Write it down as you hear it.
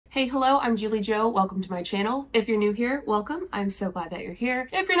Hey, hello, I'm JulieJo. Welcome to my channel. If you're new here, welcome. I'm so glad that you're here.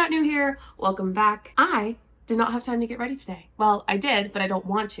 If you're not new here, welcome back. I did not have time to get ready today. Well, I did, but I don't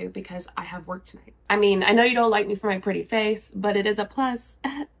want to because I have work tonight. I mean, I know you don't like me for my pretty face, but it is a plus.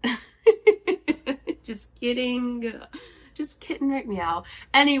 Just kidding. Just kidding right meow.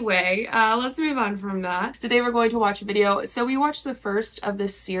 Anyway, let's move on from that. Today we're going to watch a video. So we watched the first of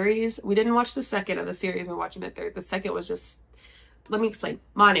this series. We didn't watch the second of the series. We're watching the third. The second was just, let me explain.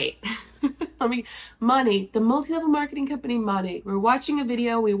 Monate. Monate, the multi-level marketing company Monate. We're watching a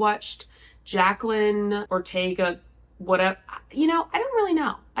video. We watched Jacqueline Ortega, whatever. You know, I don't really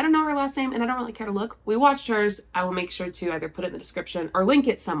know. I don't know her last name and I don't really care to look. We watched hers. I will make sure to either put it in the description or link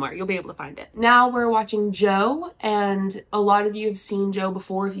it somewhere. You'll be able to find it. Now we're watching Jo, and a lot of you have seen Jo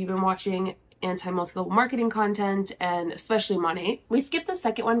before if you've been watching anti-multi-level marketing content, and especially Monate. We skipped the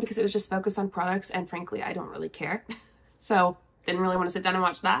second one because it was just focused on products, and frankly, I don't really care. So didn't really want to sit down and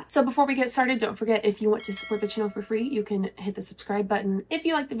watch that. So before we get started, don't forget, if you want to support the channel for free, you can hit the subscribe button. If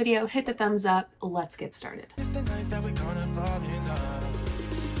you like the video, hit the thumbs up. Let's get started. It's the night that we're gonna fall in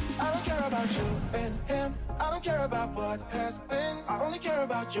love. I don't care about you and him. I don't care about what has been. I only care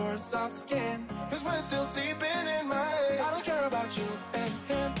about your soft skin. Cause we're still sleeping in my head. I don't care about you and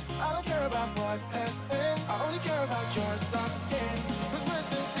him. I don't care about what has been. I only care about your soft skin. Cause we're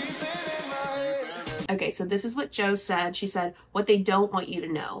still sleeping in my head. Okay, so this is what Jo said. She said, what they don't want you to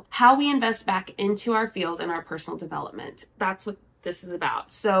know. How we invest back into our field and our personal development. That's what this is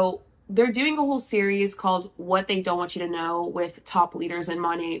about. So they're doing a whole series called What They Don't Want You to Know with top leaders in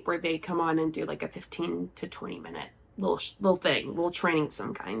Monate, where they come on and do like a 15 to 20 minute little training of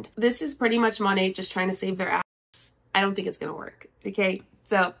some kind. This is pretty much Monate just trying to save their ass. I don't think it's gonna work. Okay,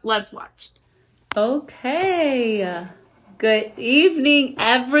 so let's watch. Okay, good evening,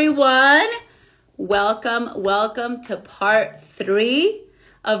 everyone. Welcome to part 3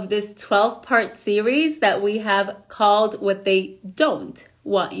 of this 12-part series that we have called What They Don't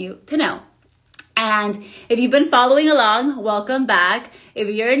Want You to Know. And if you've been following along, welcome back. If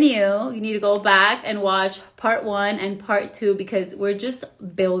you're new, you need to go back and watch part 1 and part 2 because we're just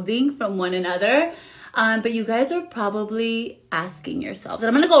building from one another. But you guys are probably asking yourselves, and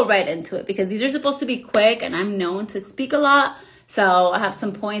I'm going to go right into it because these are supposed to be quick and I'm known to speak a lot. So I have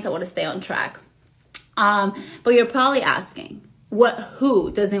some points. I want to stay on track. But you're probably asking,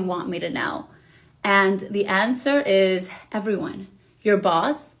 who doesn't want me to know? And the answer is everyone. Your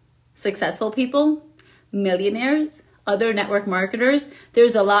boss, successful people, millionaires, other network marketers.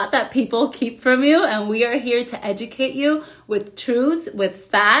 There's a lot that people keep from you, and we are here to educate you with truths, with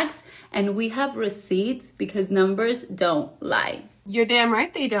facts, and we have receipts because numbers don't lie. You're damn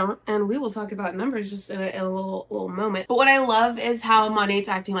right they don't, and we will talk about numbers just in a little moment. But what I love is how Monate's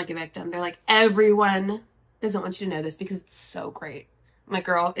acting like a victim. They're like, everyone doesn't want you to know this because it's so great. My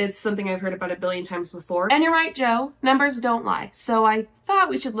girl, it's something I've heard about a billion times before. And you're right, Jo, numbers don't lie. So I thought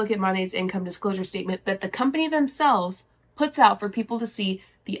we should look at Monate's income disclosure statement that the company themselves puts out for people to see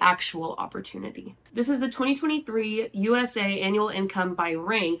the actual opportunity. This is the 2023 USA annual income by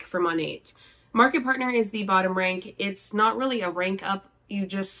rank for Monate. Market Partner is the bottom rank. It's not really a rank up. You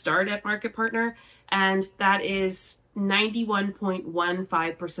just start at Market Partner, and that is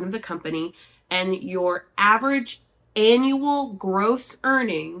 91.15% of the company. And your average annual gross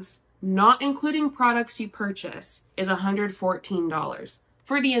earnings, not including products you purchase, is $114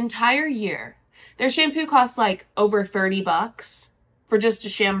 for the entire year. Their shampoo costs like over 30 bucks for just a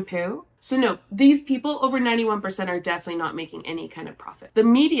shampoo. So no, these people, over 91%, are definitely not making any kind of profit. The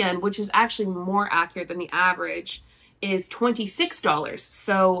median, which is actually more accurate than the average, is $26.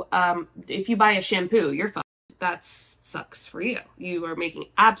 So if you buy a shampoo, you're fucked. That sucks for you. You are making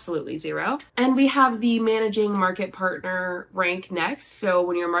absolutely zero. And we have the managing market partner rank next. So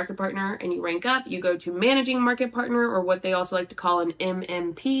when you're a market partner and you rank up, you go to managing market partner, or what they also like to call an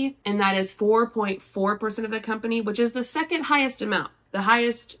MMP. And that is 4.4% of the company, which is the second highest amount. The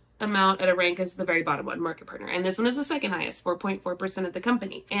highest amount at a rank is the very bottom one, market partner. And this one is the second highest, 4.4% of the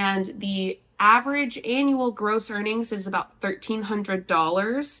company. And the average annual gross earnings is about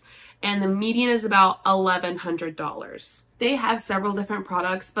 $1,300. And the median is about $1,100. They have several different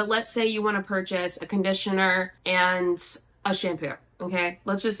products, but let's say you want to purchase a conditioner and a shampoo. Okay,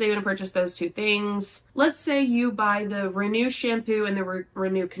 let's just say you want to purchase those two things. Let's say you buy the Renew shampoo and the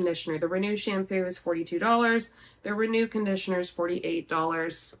Renew conditioner. The Renew shampoo is $42. The Renew conditioner is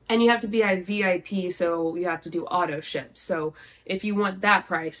 $48. And you have to be a VIP, so you have to do auto ship. So if you want that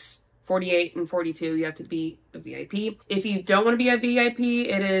price, $48 and $42, you have to be a VIP. If you don't want to be a VIP,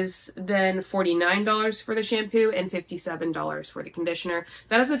 it is then $49 for the shampoo and $57 for the conditioner.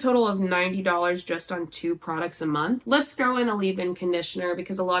 That is a total of $90 just on 2 products a month. Let's throw in a leave-in conditioner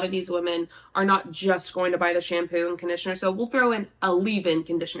because a lot of these women are not just going to buy the shampoo and conditioner. So we'll throw in a leave-in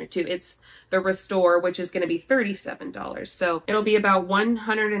conditioner too. It's the Restore, which is going to be $37. So it'll be about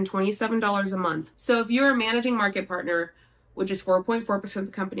 $127 a month. So if you're a managing market partner, which is 4.4% of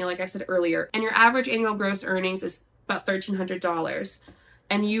the company, like I said earlier, and your average annual gross earnings is about $1,300,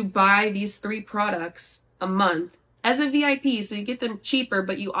 and you buy these 3 products a month as a VIP, so you get them cheaper,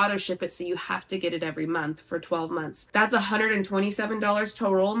 but you auto ship it, so you have to get it every month for 12 months. That's $127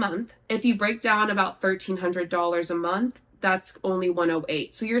 total a month. If you break down about $1,300 a month, that's only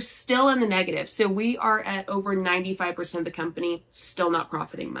 $108. So you're still in the negative. So we are at over 95% of the company still not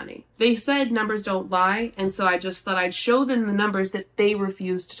profiting money. They said numbers don't lie, and so I just thought I'd show them the numbers that they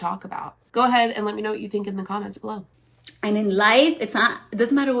refuse to talk about. Go ahead and let me know what you think in the comments below. And in life, it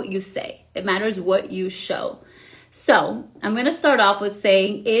doesn't matter what you say. It matters what you show. So I'm going to start off with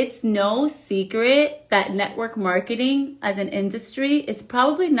saying it's no secret that network marketing as an industry is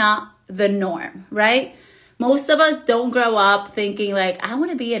probably not the norm, right? Most of us don't grow up thinking like, I want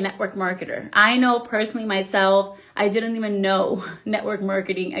to be a network marketer. I know personally myself, I didn't even know network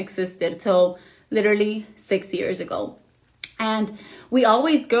marketing existed till literally 6 years ago. And we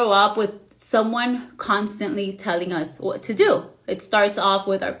always grow up with someone constantly telling us what to do. It starts off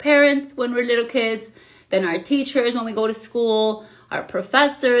with our parents when we're little kids, then our teachers when we go to school, our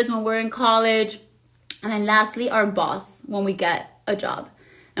professors when we're in college, and then lastly, our boss when we get a job.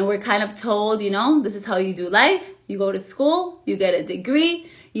 And we're kind of told, you know, this is how you do life. You go to school, you get a degree,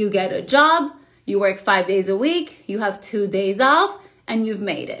 you get a job, you work 5 days a week, you have 2 days off, and you've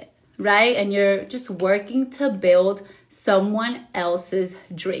made it, right? And you're just working to build someone else's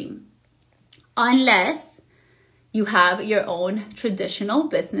dream. Unless you have your own traditional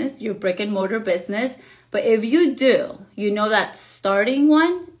business, your brick and mortar business. But if you do, you know that starting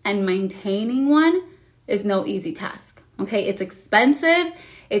one and maintaining one is no easy task, okay? It's expensive.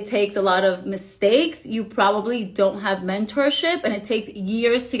 It takes a lot of mistakes. You probably don't have mentorship, and it takes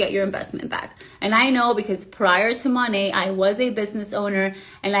years to get your investment back. And I know because prior to Monet, I was a business owner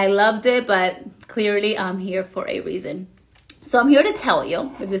and I loved it, but clearly I'm here for a reason. So I'm here to tell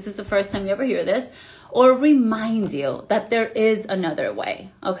you, if this is the first time you ever hear this, or remind you that there is another way,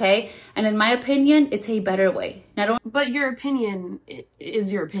 okay? And in my opinion, it's a better way. But your opinion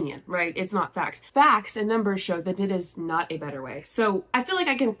is your opinion, right? It's not facts. Facts and numbers show that it is not a better way. So I feel like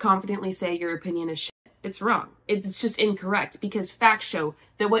I can confidently say your opinion is shit. It's wrong. It's just incorrect because facts show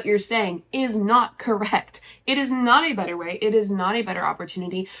that what you're saying is not correct. It is not a better way. It is not a better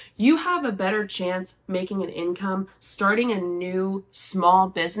opportunity. You have a better chance making an income, starting a new small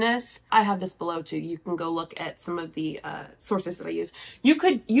business. I have this below too. You can go look at some of the sources that I use. You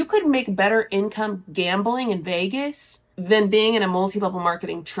could make better income gambling in Vegas than being in a multi-level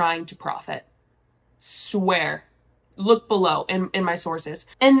marketing trying to profit. Swear. Look below in my sources.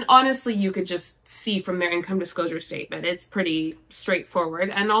 And honestly, you could just see from their income disclosure statement. It's pretty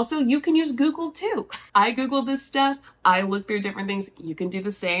straightforward. And also you can use Google too. I Googled this stuff. I looked through different things. You can do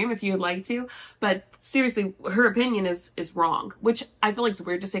the same if you'd like to. But seriously, her opinion is wrong, which I feel like is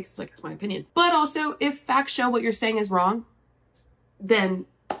weird to say because it's my opinion. But also, if facts show what you're saying is wrong, then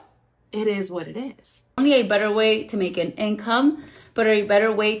it is what it is. Only a better way to make an income, but a better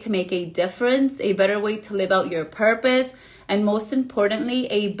way to make a difference, a better way to live out your purpose, and most importantly,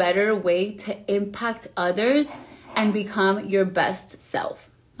 a better way to impact others and become your best self.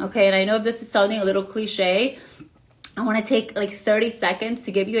 Okay, and I know this is sounding a little cliche. I want to take like 30 seconds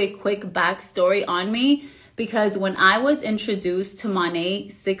to give you a quick backstory on me, because when I was introduced to Monet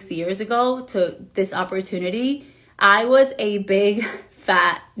 6 years ago, to this opportunity, I was a big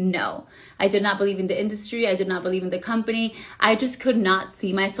fat no. I did not believe in the industry. I did not believe in the company. I just could not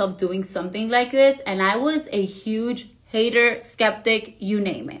see myself doing something like this. And I was a huge hater, skeptic, you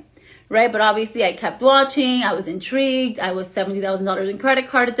name it, right? But obviously I kept watching. I was intrigued. I was $70,000 in credit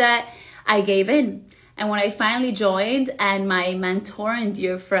card debt. I gave in. And when I finally joined and my mentor and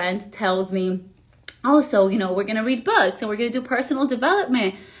dear friend tells me, oh, so, you know, we're going to read books and we're going to do personal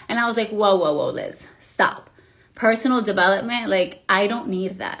development. And I was like, whoa, Liz, stop. Personal development, like, I don't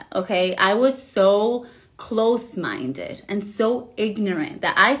need that, okay? I was so close-minded and so ignorant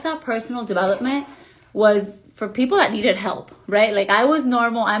that I thought personal development was for people that needed help, right? Like, I was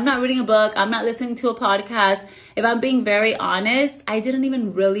normal. I'm not reading a book. I'm not listening to a podcast. If I'm being very honest, I didn't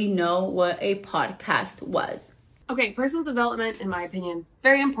even really know what a podcast was. Okay, personal development, in my opinion,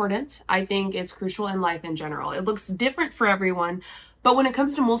 very important. I think it's crucial in life in general. It looks different for everyone, But when it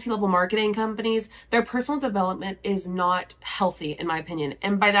comes to multi-level marketing companies, their personal development is not healthy, in my opinion.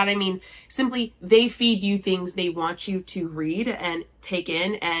 And by that, I mean simply they feed you things they want you to read and take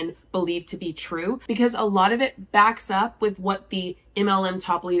in and believe to be true, because a lot of it backs up with what the MLM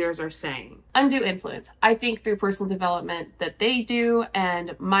top leaders are saying. Undue influence. I think through personal development that they do and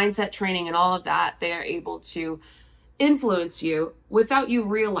mindset training and all of that, they are able to influence you without you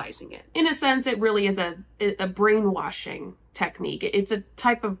realizing it. In a sense, it really is a brainwashing technique. It's a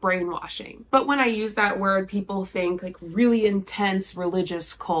type of brainwashing. But when I use that word, people think like really intense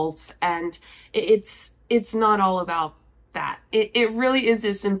religious cults, and it's not all about that. It really is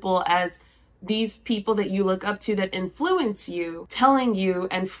as simple as these people that you look up to that influence you, telling you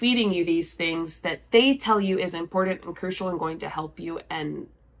and feeding you these things that they tell you is important and crucial and going to help you and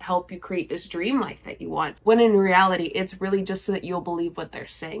help you create this dream life that you want. When in reality, it's really just so that you'll believe what they're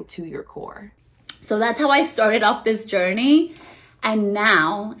saying to your core. So that's how I started off this journey. And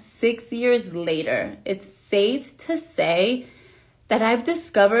now, 6 years later, it's safe to say that I've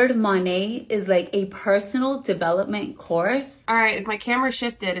discovered Monat is like a personal development course. All right, if my camera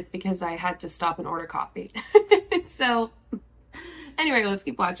shifted, it's because I had to stop and order coffee. So anyway, let's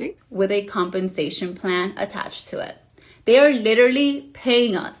keep watching. With a compensation plan attached to it. They are literally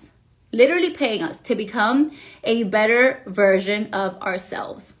paying us to become a better version of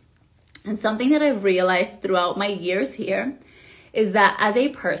ourselves. And something that I've realized throughout my years here is that as a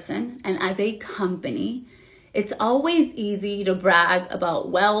person and as a company, it's always easy to brag about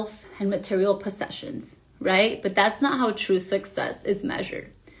wealth and material possessions, right? But that's not how true success is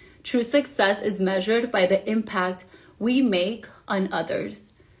measured. True success is measured by the impact we make on others.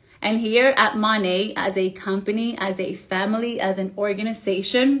 And here at Monat, as a company, as a family, as an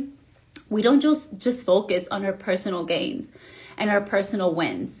organization, we don't just focus on our personal gains and our personal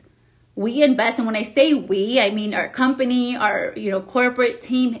wins. We invest, and when I say we, I mean our company, our corporate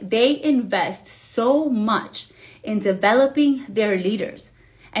team. They invest so much in developing their leaders,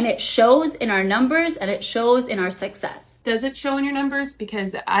 and it shows in our numbers and it shows in our success. Does it show in your numbers?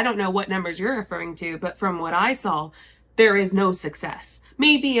 Because I don't know what numbers you're referring to, but from what I saw, there is no success.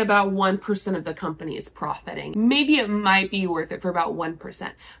 Maybe about 1% of the company is profiting. Maybe it might be worth it for about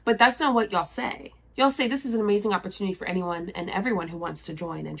 1%, but that's not what y'all say. Y'all say this is an amazing opportunity for anyone and everyone who wants to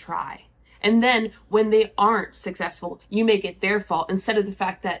join and try. And then when they aren't successful, you make it their fault instead of the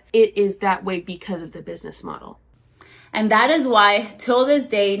fact that it is that way because of the business model. And that is why till this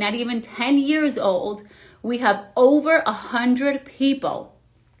day, not even 10 years old, we have over 100 people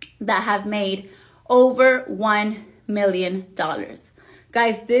that have made over $1 million.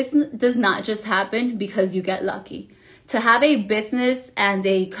 Guys, this does not just happen because you get lucky. To have a business and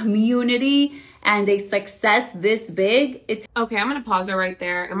a community and a success this big, it's... Okay, I'm going to pause it right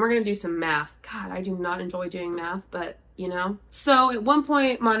there and we're going to do some math. God, I do not enjoy doing math, but you know. So at one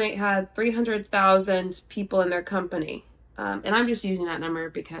point, Monat had 300,000 people in their company. And I'm just using that number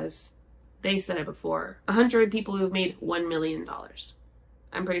because they said it before. 100 people who've made $1 million.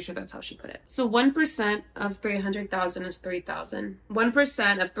 I'm pretty sure that's how she put it. So 1% of 300,000 is 3,000.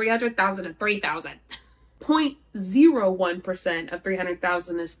 1% of 300,000 is 3,000. 0.01% of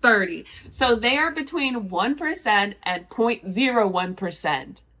 300,000 is 30. So they are between 1% and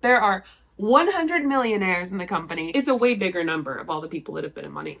 0.01%. There are 100 millionaires in the company. It's a way bigger number of all the people that have been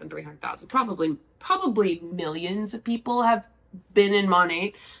in Monat than 300,000. Probably millions of people have been in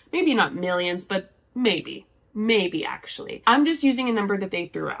Monat. Maybe not millions, but maybe actually. I'm just using a number that they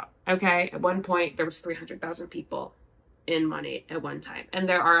threw out. Okay. At one point there was 300,000 people in Monat at one time, and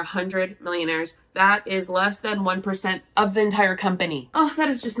there are 100 millionaires. That is less than 1% of the entire company. Oh, that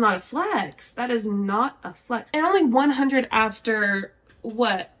is just not a flex. That is not a flex. And only 100 after,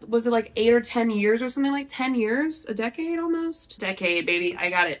 what was it, like 8 or 10 years or something? Like 10 years, a decade almost. Decade, baby, I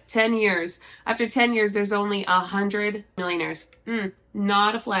got it. 10 years. After 10 years, there's only 100 millionaires.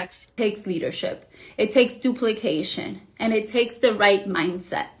 Not a flex. It takes leadership. It takes duplication, and it takes the right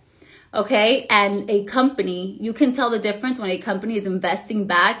mindset. Okay. And a company, you can tell the difference when a company is investing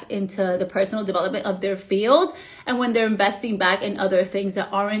back into the personal development of their field and when they're investing back in other things that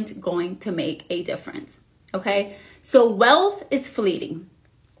aren't going to make a difference. Okay. So wealth is fleeting,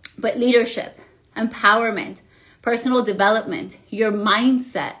 but leadership, empowerment, personal development, your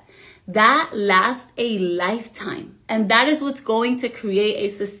mindset, that lasts a lifetime. And that is what's going to create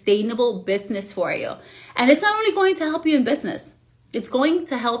a sustainable business for you. And it's not only going to help you in business, it's going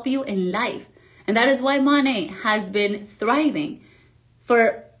to help you in life. And that is why Monat has been thriving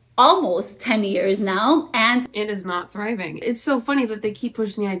for almost 10 years now, and it is not thriving. It's so funny that they keep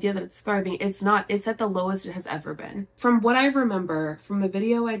pushing the idea that it's thriving. It's not. It's at the lowest it has ever been. From what I remember from the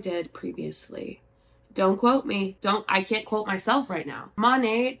video I did previously, Don't quote me. I can't quote myself right now.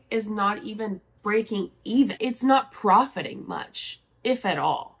 Monet is not even breaking even. It's not profiting much, if at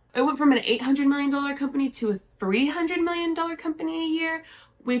all. It went from an $800 million company to a $300 million company a year,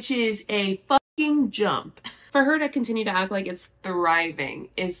 which is a fucking jump. For her to continue to act like it's thriving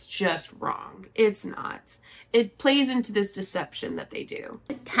is just wrong. It's not. It plays into this deception that they do.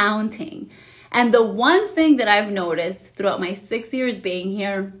 Counting. And the one thing that I've noticed throughout my 6 years being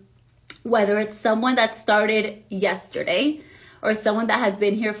here, whether it's someone that started yesterday or someone that has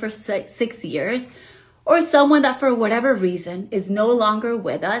been here for 6 years, or someone that for whatever reason is no longer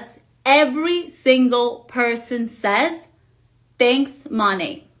with us, every single person says, thanks,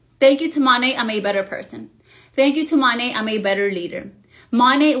 Monet. Thank you to Monet, I'm a better person. Thank you to Monet, I'm a better leader.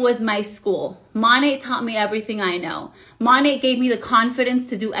 Monet was my school. Monet taught me everything I know. Monet gave me the confidence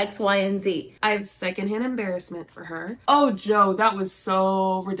to do X, Y, and Z. I have secondhand embarrassment for her. Oh, Jo, that was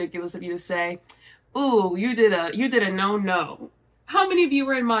so ridiculous of you to say. Ooh, you did a no. How many of you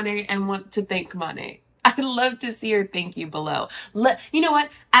were in Monet and want to thank Monet? I'd love to see her thank you below. You know what?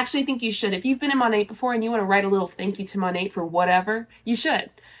 Actually, I think you should. If you've been in Monet before and you want to write a little thank you to Monet for whatever, you should.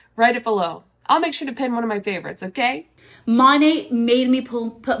 Write it below. I'll make sure to pin one of my favorites, okay? Monet made me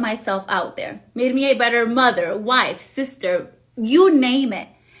put myself out there. Made me a better mother, wife, sister, you name it.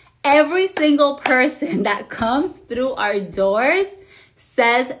 Every single person that comes through our doors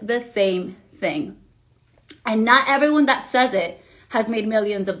says the same thing. And not everyone that says it has made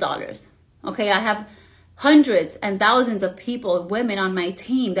millions of dollars. Okay, I have hundreds and thousands of people, women on my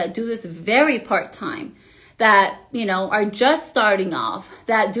team that do this very part-time, that, you know, are just starting off,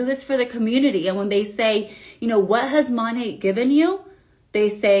 that do this for the community. And when they say, you know, what has Monet given you? They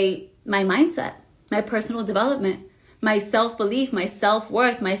say, my mindset, my personal development, my self-belief, my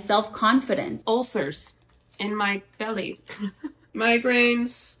self-worth, my self-confidence. Ulcers in my belly,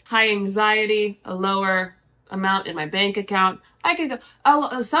 migraines, high anxiety, a lower amount in my bank account. I could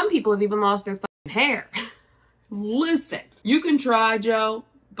go, some people have even lost their fucking hair. Listen, you can try, Jo,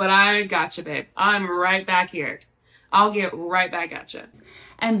 but I got you, babe. I'm right back here. I'll get right back at you.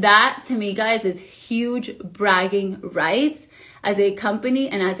 And that, to me, guys, is huge bragging rights as a company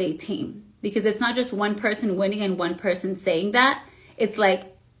and as a team. Because it's not just one person winning and one person saying that. It's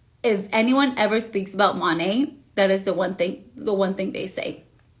like, if anyone ever speaks about Monet, that is the one thing they say.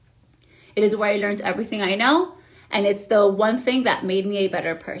 It is where I learned everything I know. And it's the one thing that made me a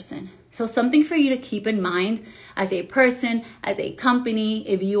better person. So something for you to keep in mind as a person, as a company,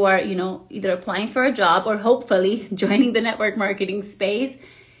 if you are, you know, either applying for a job or hopefully joining the network marketing space.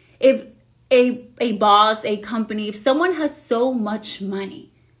 If a boss, a company, if someone has so much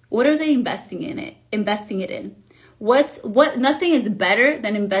money, what are they investing it in? Nothing is better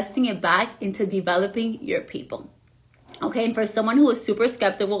than investing it back into developing your people. Okay, and for someone who is super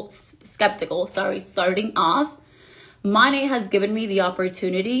skeptical, starting off, Monet has given me the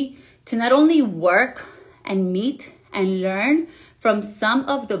opportunity to not only work and meet and learn from some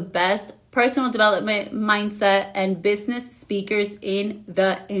of the best personal development, mindset, and business speakers in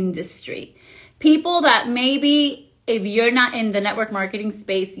the industry. People that maybe if you're not in the network marketing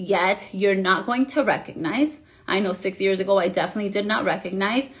space yet, you're not going to recognize. I know 6 years ago, I definitely did not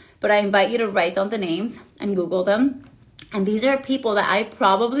recognize, but I invite you to write down the names and Google them. And these are people that I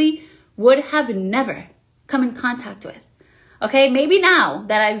probably would have never come in contact with. Okay, maybe now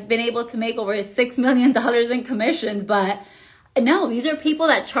that I've been able to make over $6 million in commissions, but no, these are people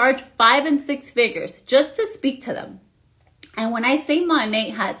that charge 5 and 6 figures just to speak to them. And when I say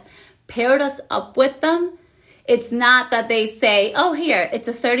Monet has paired us up with them, it's not that they say, oh, here, it's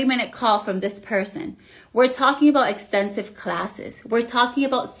a 30-minute call from this person. We're talking about extensive classes. We're talking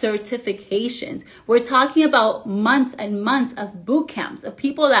about certifications. We're talking about months and months of boot camps of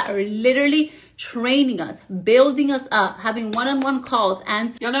people that are literally training us, building us up, having one-on-one calls.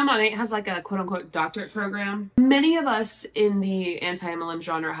 And y'all know Monet has like a quote-unquote doctorate program. Many of us in the anti-MLM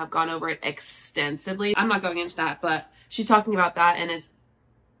genre have gone over it extensively. I'm not going into that, but she's talking about that, and it's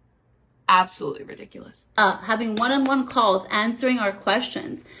absolutely ridiculous. Having one-on-one calls, answering our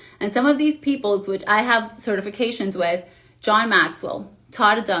questions. And some of these peoples, which I have certifications with, John Maxwell,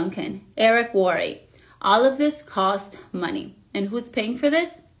 Todd Duncan, Eric Worre, all of this cost money. And who's paying for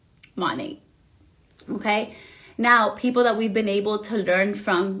this? Monet. Okay? Now, people that we've been able to learn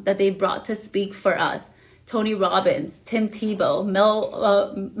from, that they've brought to speak for us. Tony Robbins, Tim Tebow,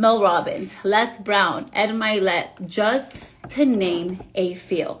 Mel Robbins, Les Brown, Ed Milet, just to name a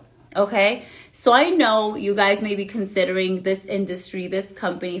few. Okay, so I know you guys may be considering this industry, this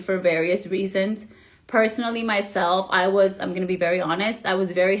company for various reasons. Personally, myself, I'm going to be very honest. I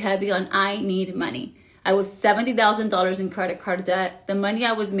was very heavy on I need money. I was $70,000 in credit card debt. The money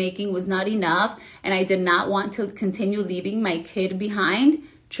I was making was not enough, and I did not want to continue leaving my kid behind,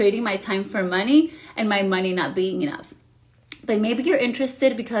 trading my time for money, and my money not being enough. But maybe you're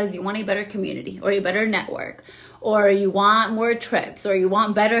interested because you want a better community or a better network, or you want more trips, or you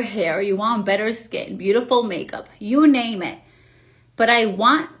want better hair, or you want better skin, beautiful makeup, you name it. But I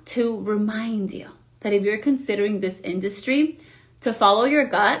want to remind you that if you're considering this industry, to follow your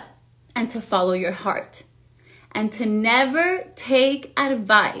gut and to follow your heart, and to never take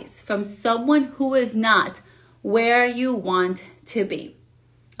advice from someone who is not where you want to be.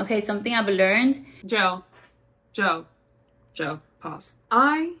 Okay, something I've learned. Joe, pause.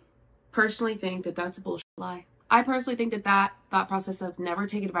 I personally think that that's a bullshit lie. I personally think that that thought process of never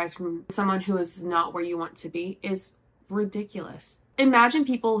take advice from someone who is not where you want to be is ridiculous. Imagine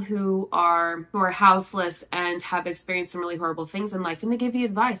people who are houseless and have experienced some really horrible things in life, and they give you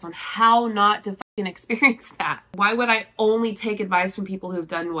advice on how not to fucking experience that. Why would I only take advice from people who've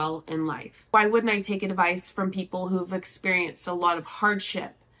done well in life? Why wouldn't I take advice from people who've experienced a lot of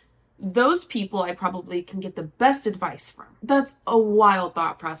hardship? Those people I probably can get the best advice from. That's a wild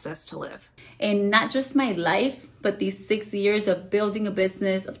thought process to live. In not just my life, but these 6 years of building a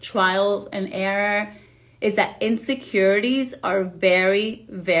business, of trials and error, is that insecurities are very,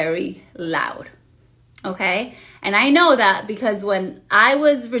 very loud. Okay? And I know that because when I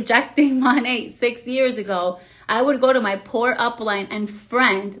was rejecting money 6 years ago, I would go to my poor upline and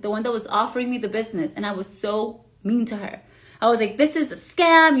friend, the one that was offering me the business, and I was so mean to her. I was like, this is a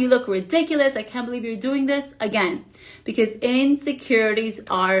scam. You look ridiculous. I can't believe you're doing this. Again, because insecurities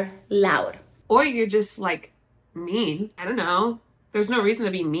are loud. Or you're just like mean. I don't know. There's no reason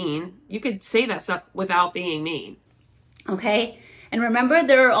to be mean. You could say that stuff without being mean. Okay? And remember,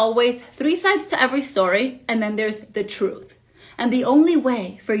 there are always 3 sides to every story, and then there's the truth. And the only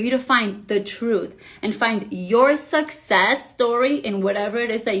way for you to find the truth and find your success story in whatever it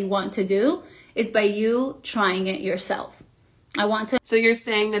is that you want to do is by you trying it yourself. So you're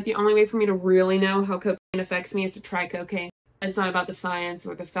saying that the only way for me to really know how cocaine affects me is to try cocaine? It's not about the science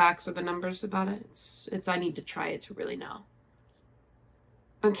or the facts or the numbers about it. It's I need to try it to really know.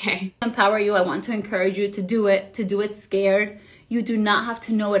 Okay. Empower you. I want to encourage you to do it scared. You do not have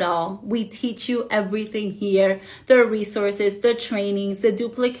to know it all. We teach you everything here. The resources, the trainings, the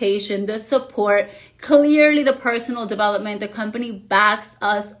duplication, the support, clearly the personal development. The company backs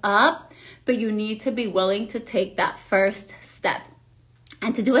us up, but you need to be willing to take that first step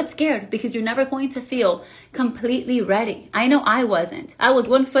and to do it scared, because you're never going to feel completely ready. I know I wasn't. I was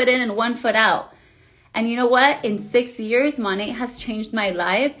 1 foot in and 1 foot out. And you know what? In 6 years, money has changed my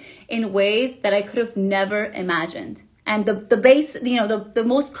life in ways that I could have never imagined. And the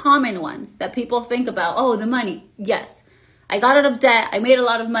most common ones that people think about, oh, the money. Yes, I got out of debt. I made a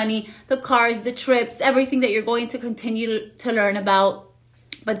lot of money. The cars, the trips, everything that you're going to continue to learn about.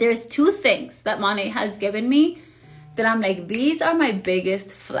 But there's 2 things that money has given me that I'm like, these are my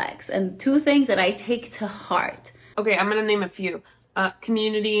biggest flex, and 2 things that I take to heart. Okay, I'm gonna name a few.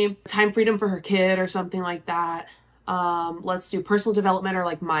 Community, time freedom for her kid or something like that. Let's do personal development or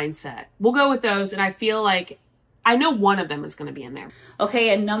like mindset. We'll go with those, and I feel like I know one of them is going to be in there.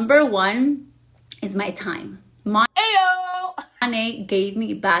 Okay, and number 1 is my time. Money gave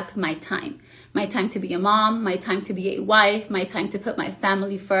me back my time. My time to be a mom, my time to be a wife, my time to put my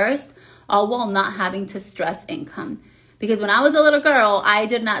family first, all while not having to stress income. Because when I was a little girl, I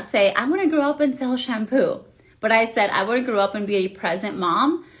did not say, I want to grow up and sell shampoo. But I said, I want to grow up and be a present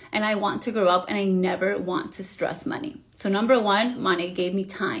mom, and I want to grow up and I never want to stress money. So number 1, money gave me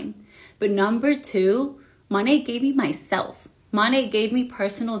time. But number 2, money gave me myself. Money gave me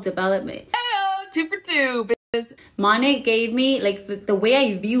personal development. 2 for 2, bitches. Money gave me like the way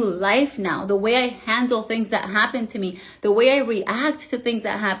I view life now, the way I handle things that happen to me, the way I react to things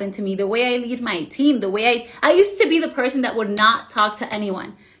that happen to me, the way I lead my team, the way I used to be the person that would not talk to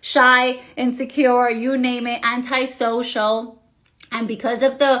anyone. Shy, insecure, you name it, antisocial. And because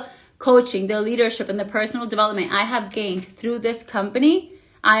of the coaching, the leadership, and the personal development I have gained through this company,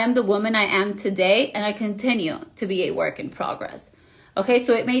 I am the woman I am today, and I continue to be a work in progress. Okay,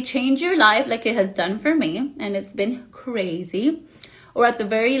 so it may change your life like it has done for me, and it's been crazy. Or at the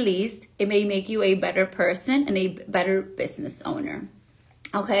very least, it may make you a better person and a better business owner.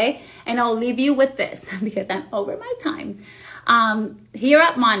 Okay, and I'll leave you with this because I'm over my time. Here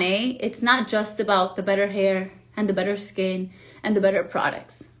at Money, it's not just about the better hair and the better skin and the better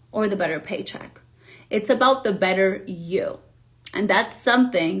products or the better paycheck. It's about the better you. And that's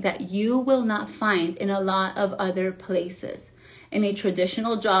something that you will not find in a lot of other places. In a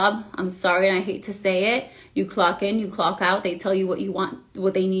traditional job, I'm sorry and I hate to say it, you clock in, you clock out, they tell you what you want,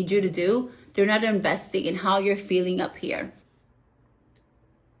 what they need you to do. They're not investing in how you're feeling up here.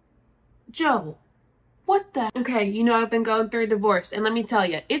 Jo, what the? Okay, you know, I've been going through a divorce, and let me tell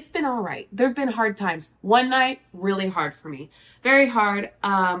you, it's been all right. There have been hard times. One night, really hard for me. Very hard.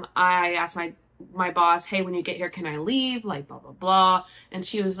 I asked my boss, hey, when you get here, can I leave? Like, blah, blah, blah. And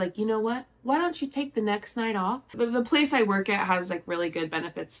she was like, you know what? Why don't you take the next night off? The place I work at has like really good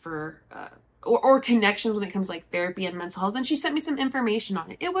benefits for, or connections when it comes like therapy and mental health. And she sent me some information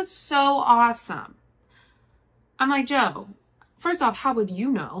on it. It was so awesome. I'm like, Jo, first off, how would you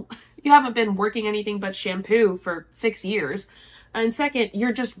know? You haven't been working anything but shampoo for 6 years. And second,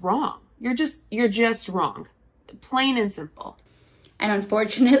 you're just wrong. You're just wrong. Plain and simple. And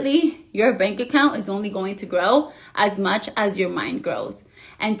unfortunately, your bank account is only going to grow as much as your mind grows.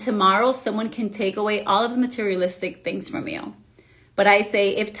 And tomorrow, someone can take away all of the materialistic things from you. But I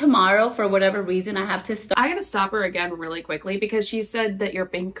say, if tomorrow, for whatever reason, I have to stop. I gotta stop her again really quickly because she said that your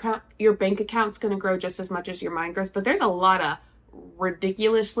bank account's gonna grow just as much as your mind grows. But there's a lot of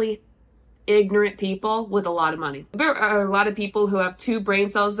ridiculously ignorant people with a lot of money. There are a lot of people who have 2 brain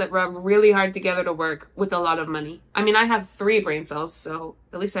cells that rub really hard together to work with a lot of money. I mean, I have 3 brain cells, so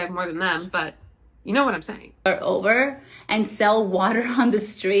at least I have more than them, but you know what I'm saying. Over and sell water on the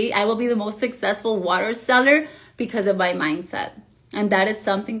street. I will be the most successful water seller because of my mindset. And that is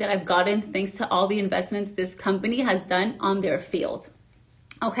something that I've gotten thanks to all the investments this company has done on their field.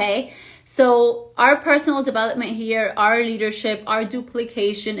 Okay, so our personal development here, our leadership, our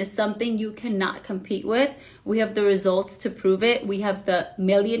duplication is something you cannot compete with. We have the results to prove it. We have the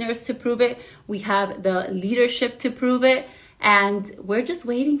millionaires to prove it. We have the leadership to prove it. And we're just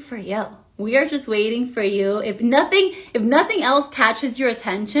waiting for you. We are just waiting for you. If nothing else catches your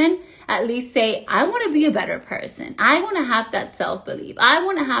attention, at least say, I want to be a better person. I want to have that self-belief. I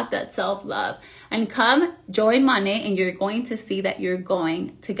want to have that self-love. And come join Money, and you're going to see that you're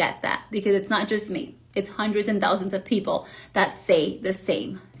going to get that. Because it's not just me. It's hundreds and thousands of people that say the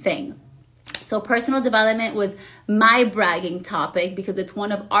same thing. So personal development was my bragging topic because it's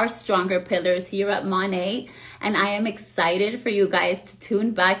one of our stronger pillars here at Money. And I am excited for you guys to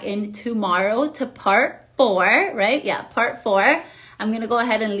tune back in tomorrow to part 4, right? Yeah, part 4. I'm going to go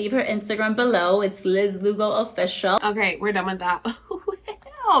ahead and leave her Instagram below. It's Liz Lugo Official. Okay, we're done with that.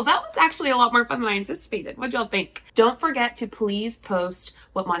 Well, that was actually a lot more fun than I anticipated. What'd y'all think? Don't forget to please post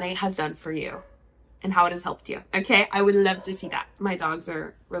what Money has done for you and how it has helped you. Okay, I would love to see that. My dogs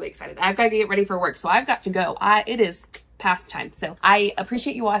are really excited. I've got to get ready for work, so I've got to go. It is past time. So I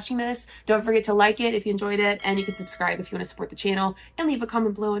appreciate you watching this. Don't forget to like it if you enjoyed it, and you can subscribe if you want to support the channel, and leave a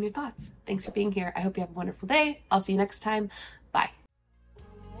comment below on your thoughts. Thanks for being here. I hope you have a wonderful day. I'll see you next time. Bye.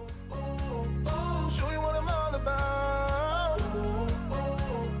 Show you what I'm all about.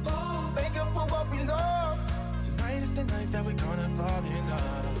 Make up for what we lost. Tonight is the night that we're gonna fall in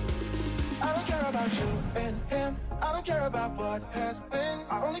love. I don't care about you and him. I don't care about what has been.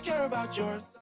 I only care about yours.